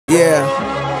Yeah.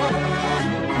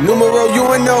 Numero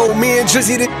UNO, me and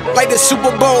Drizzy like the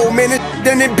Super Bowl, man.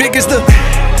 Then it big as the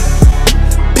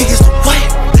what? Big as the what?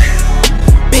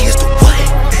 Big as the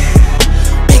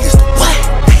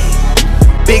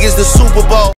what? Big as the Super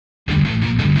Bowl.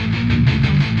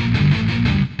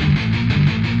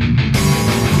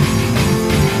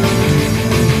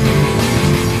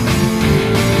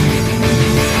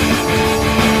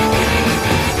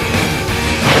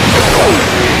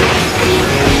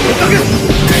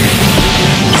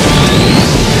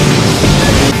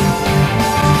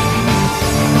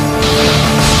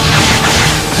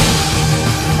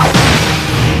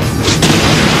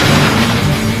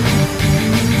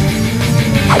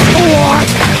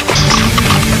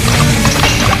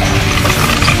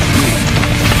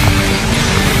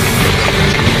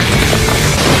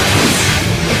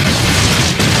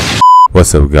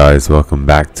 What's up, guys? Welcome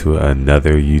back to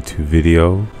another YouTube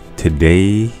video.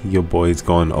 Today your boy's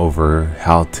going over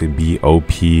how to be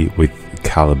OP with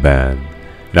Caliban.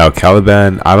 Now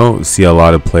Caliban, I don't see a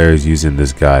lot of players using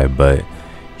this guy, but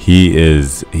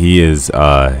he's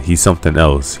something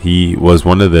else. He was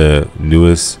one of the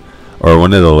newest or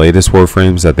one of the latest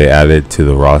Warframes that they added to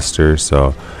the roster.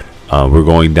 So we're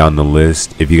going down the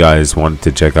list. If you guys want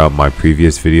to check out my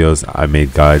previous videos, I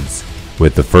made guides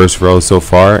with the first row so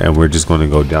far, and we're just going to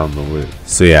go down the list.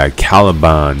 So yeah,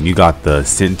 Caliban, you got the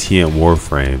Sentient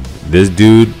Warframe. This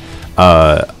dude,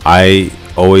 I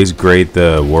always grade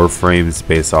the Warframes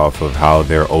based off of how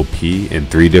they're OP in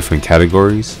 3 different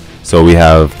categories. So we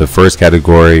have the first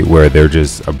category where they're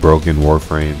just a broken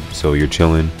Warframe, so you're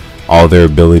chilling, all their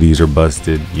abilities are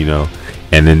busted, you know,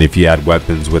 and then if you add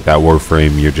weapons with that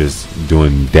Warframe, you're just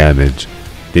doing damage.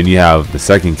 Then you have the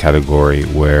second category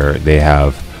where they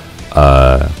have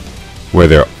where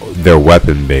they're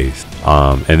weapon based,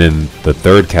 and then the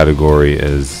third category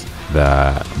is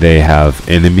that they have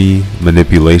enemy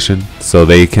manipulation, so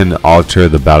they can alter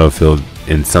the battlefield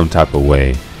in some type of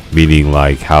way, meaning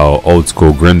like how old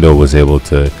school Grindo was able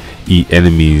to eat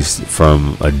enemies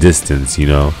from a distance, you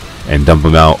know, and dump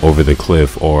them out over the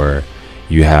cliff. Or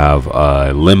you have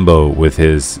Limbo with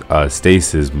his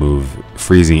stasis move,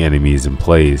 freezing enemies in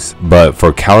place. But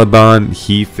for Caliban,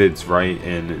 he fits right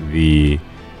in the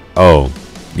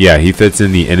he fits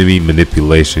in the enemy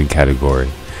manipulation category.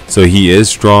 So he is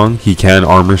strong, he can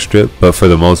armor strip, but for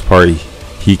the most part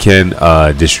he can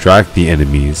distract the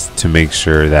enemies to make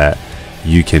sure that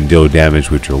you can deal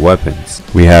damage with your weapons.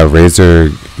 We have Razor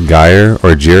Gyre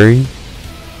or Jerry,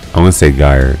 I'm gonna say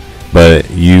Gyre, but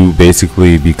you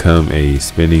basically become a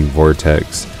spinning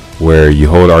vortex where you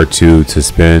hold R2 to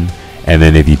spin, and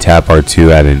then if you tap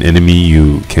R2 at an enemy,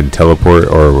 you can teleport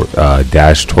or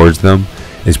dash towards them.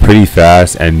 It's pretty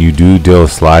fast, and you do deal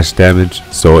slash damage,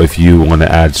 so if you want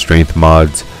to add strength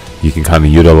mods, you can kind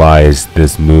of utilize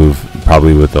this move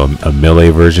probably with a melee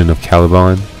version of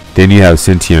Caliban. Then you have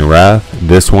Sentient Wrath.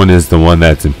 This one is the one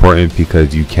that's important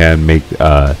because you can make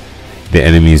the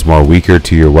enemies more weaker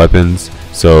to your weapons.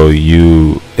 So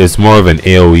it's more of an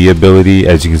AoE ability.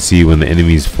 As you can see, when the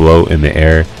enemies float in the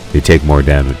air, they take more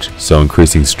damage. So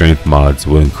increasing strength mods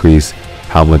will increase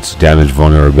how much damage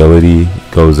vulnerability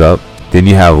goes up. Then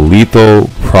you have Lethal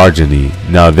Progeny.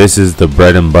 Now this is the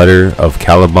bread and butter of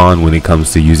Caliban when it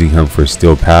comes to using him for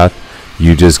Steel Path.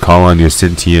 You just call on your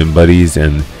sentient buddies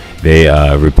and they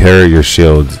repair your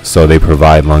shields, so they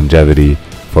provide longevity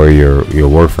for your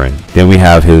Warframe. Then we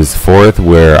have his fourth,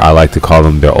 where I like to call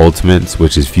them their ultimates,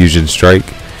 which is Fusion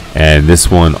Strike, and this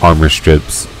one armor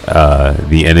strips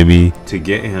the enemy. To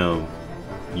get him,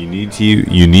 you need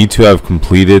to have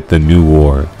completed the new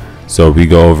war. So we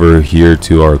go over here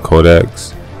to our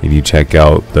codex and you check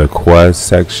out the quest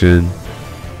section.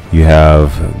 You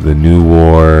have the new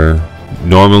war.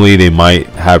 Normally they might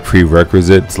have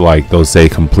prerequisites, like they'll say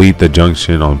complete the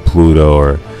junction on Pluto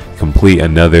or complete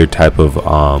another type of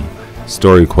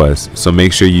story quest. So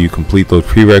make sure you complete those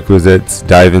prerequisites,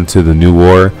 dive into the new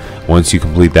war. Once you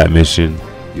complete that mission,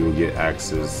 you will get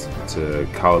access to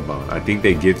Caliban. I think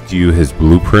they gift you his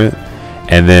blueprint.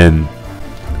 And then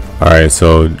alright,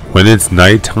 so when it's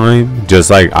nighttime, just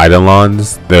like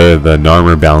Eidolons, the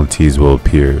Narmer bounties will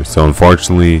appear. So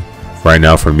unfortunately right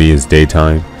now for me it's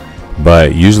daytime,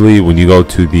 but usually when you go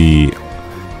to the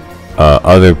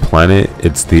other planet,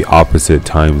 it's the opposite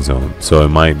time zone, so it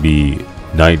might be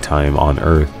nighttime on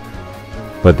Earth.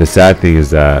 But the sad thing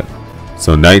is that,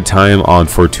 so nighttime on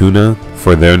Fortuna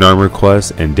for their Narmer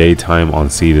quest and daytime on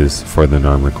Cetus for the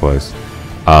Narmer quest.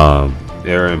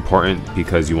 They're important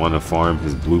because you want to farm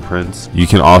his blueprints. You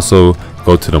can also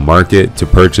go to the market to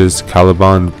purchase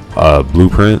Caliban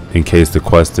blueprint in case the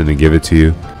quest didn't give it to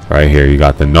you. Right here you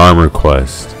got the Narmer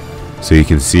quest. So you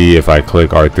can see if I click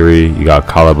R3, you got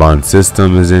Caliban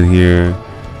system is in here.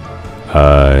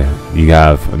 You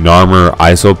have an armor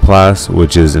isoplast,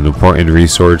 which is an important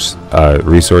resource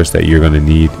that you're going to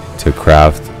need to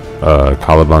craft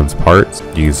Caliban's parts.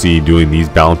 You can see doing these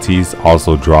bounties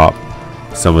also drop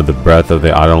some of the breath of the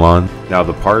Eidolon. Now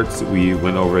the parts, we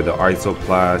went over the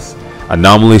isoplast.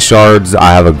 Anomaly shards,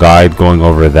 I have a guide going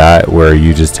over that, where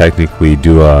you just technically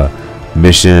do a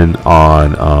mission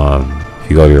on if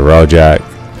you go to your railjack,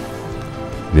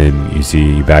 then you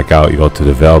see you back out, you go to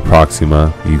the Veil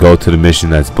Proxima, you go to the mission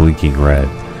that's blinking red.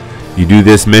 You do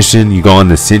this mission, you go on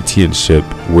the Sentient ship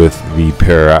with the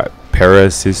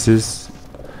Parasisis,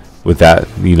 with that,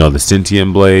 you know, the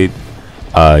Sentient blade.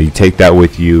 You take that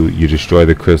with you, you destroy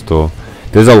the crystal.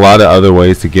 There's a lot of other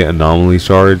ways to get anomaly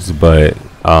shards, but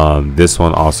this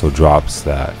one also drops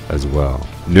that as well.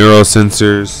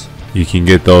 Neurosensors, you can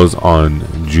get those on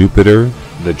Jupiter.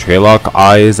 The Traylock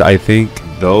eyes, I think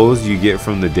those you get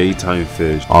from the daytime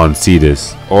fish on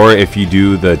Cetus, or if you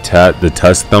do the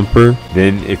tusk thumper,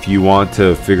 then if you want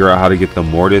to figure out how to get the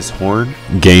mortis horn,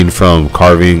 gained from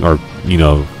carving or, you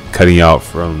know, cutting out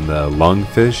from the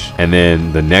lungfish. And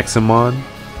then the Nexamon,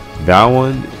 that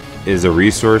one is a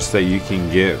resource that you can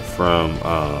get from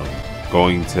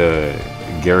going to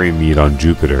Ganymede on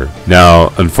Jupiter.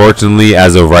 Now unfortunately,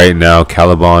 as of right now,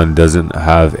 Caliban doesn't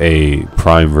have a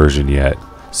prime version yet,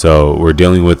 so we're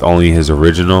dealing with only his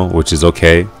original, which is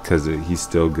okay because he's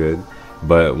still good.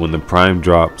 But when the prime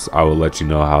drops, I will let you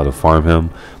know how to farm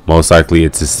him. Most likely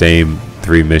it's the same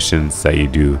 3 missions that you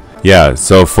do. Yeah,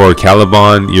 so for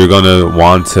Caliban, you're gonna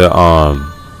want to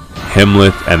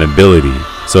Hemlith and ability.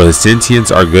 So his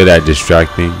sentients are good at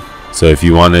distracting, so if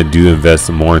you want to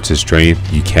invest more into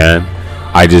strength, you can.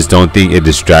 I just don't think it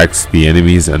distracts the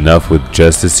enemies enough with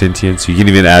just the sentience. You can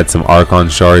even add some Archon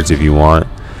shards if you want,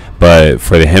 but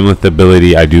for the Hemlith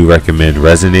ability, I do recommend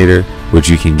Resonator, which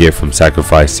you can get from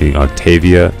sacrificing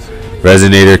Octavia.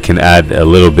 Resonator can add a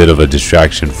little bit of a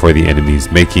distraction for the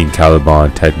enemies, making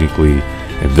Caliban technically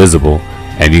invisible.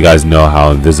 And you guys know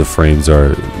how Invisiframes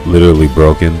are literally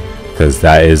broken, because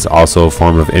that is also a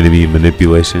form of enemy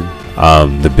manipulation.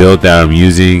 The build that I'm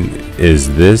using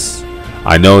is this.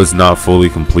 I know it's not fully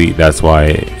complete, that's why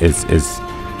it's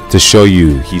to show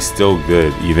you he's still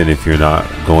good even if you're not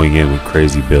going in with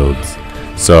crazy builds.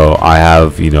 So I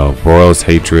have, you know, Boros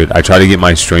Hatred. I try to get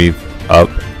my strength up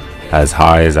as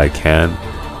high as I can,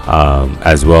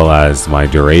 as well as my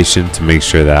duration, to make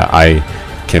sure that I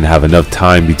can have enough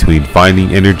time between finding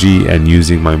energy and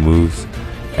using my moves.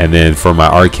 And then for my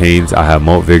arcanes, I have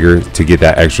Moat Vigor to get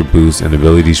that extra boost in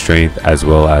ability strength, as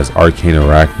well as Arcane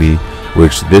Arachne,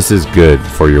 which this is good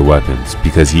for your weapons,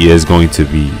 because he is going to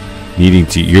be needing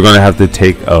to, you're going to have to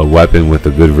take a weapon with a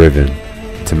good ribbon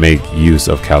to make use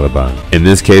of Caliban. In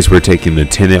this case, we're taking the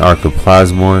Tenet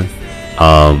Archoplasmor.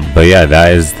 But yeah,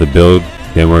 that is the build.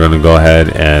 Then we're going to go ahead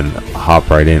and hop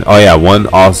right in. Oh yeah,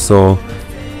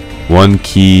 one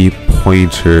key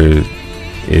pointer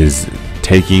is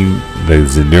taking the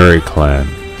Zenuric clan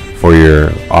for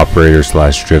your operator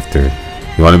 / drifter.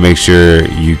 You want to make sure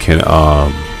you can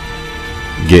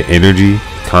get energy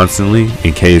constantly,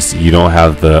 in case you don't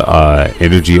have the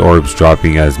energy orbs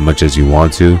dropping as much as you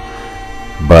want to.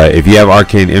 But if you have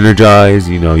Arcane Energize,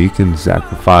 you know, you can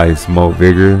sacrifice Moat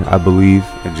Vigor, I believe,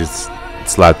 and just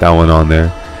slap that one on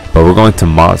there. But we're going to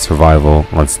Mott Survival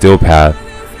on Steel Path.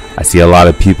 I see a lot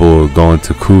of people going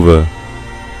to Kuva,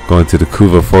 going to the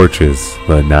Kuva Fortress,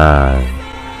 but nah,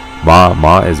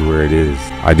 Mott is where it is.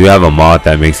 I do have a mod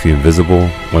that makes me invisible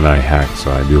when I hack,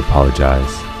 so I do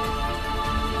apologize.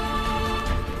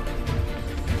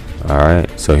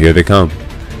 Alright, so here they come.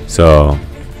 So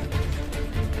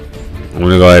I'm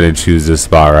gonna go ahead and choose this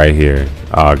spot right here.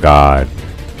 Oh god,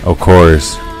 of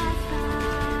course.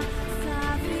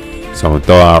 So I'm gonna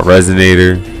throw out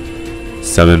Resonator,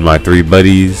 summon my 3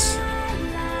 buddies,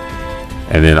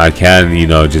 and then I can, you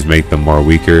know, just make them more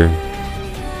weaker.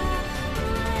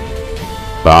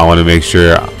 But I want to make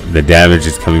sure the damage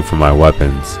is coming from my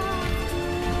weapons,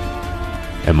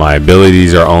 and my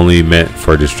abilities are only meant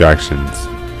for distractions.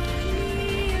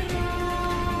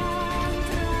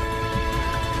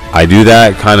 I do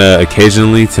that kind of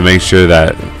occasionally to make sure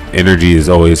that energy is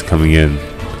always coming in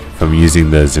from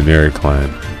using the Zenuric clan.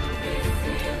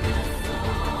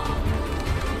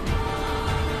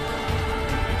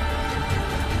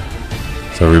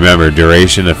 So remember,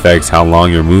 duration affects how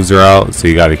long your moves are out, so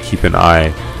you got to keep an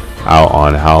eye out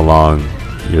on how long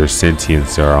your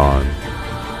sentients are on.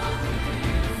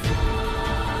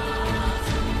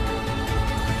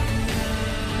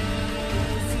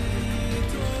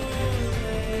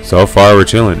 so far we're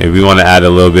chilling. If we want to add a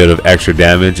little bit of extra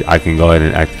damage, I can go ahead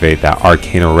and activate that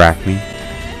Arcane Arachne,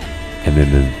 and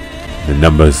then the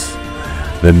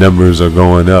numbers are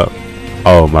going up.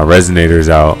 Oh, my resonator's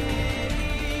out.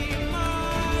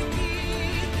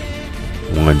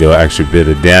 I'm gonna do an extra bit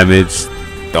of damage,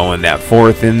 throwing that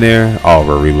 4th in there. Oh,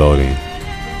 we're reloading.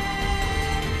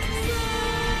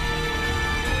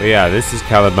 But yeah, this is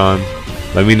Caliban.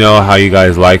 Let me know how you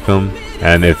guys like them,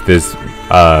 and if this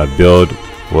build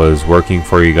was working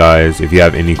for you guys. If you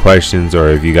have any questions, or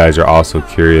if you guys are also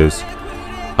curious,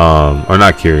 or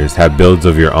not curious, have builds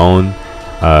of your own,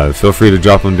 feel free to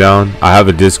drop them down. I have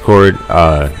a Discord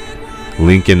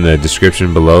link in the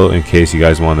description below in case you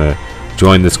guys want to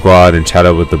join the squad and chat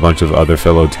up with a bunch of other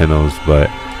fellow Tennos. But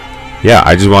yeah,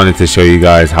 I just wanted to show you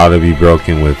guys how to be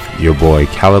broken with your boy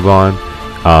Caliban.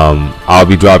 I'll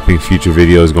be dropping future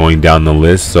videos going down the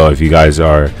list, so if you guys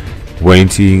are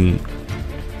waiting,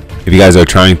 if you guys are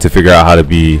trying to figure out how to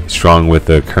be strong with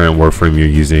the current Warframe you're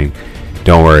using,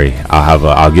 don't worry,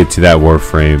 I'll get to that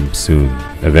Warframe soon,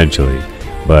 eventually.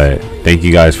 But thank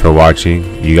you guys for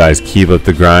watching. You guys keep up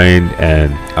the grind,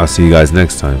 and I'll see you guys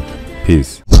next time.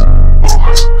 Peace.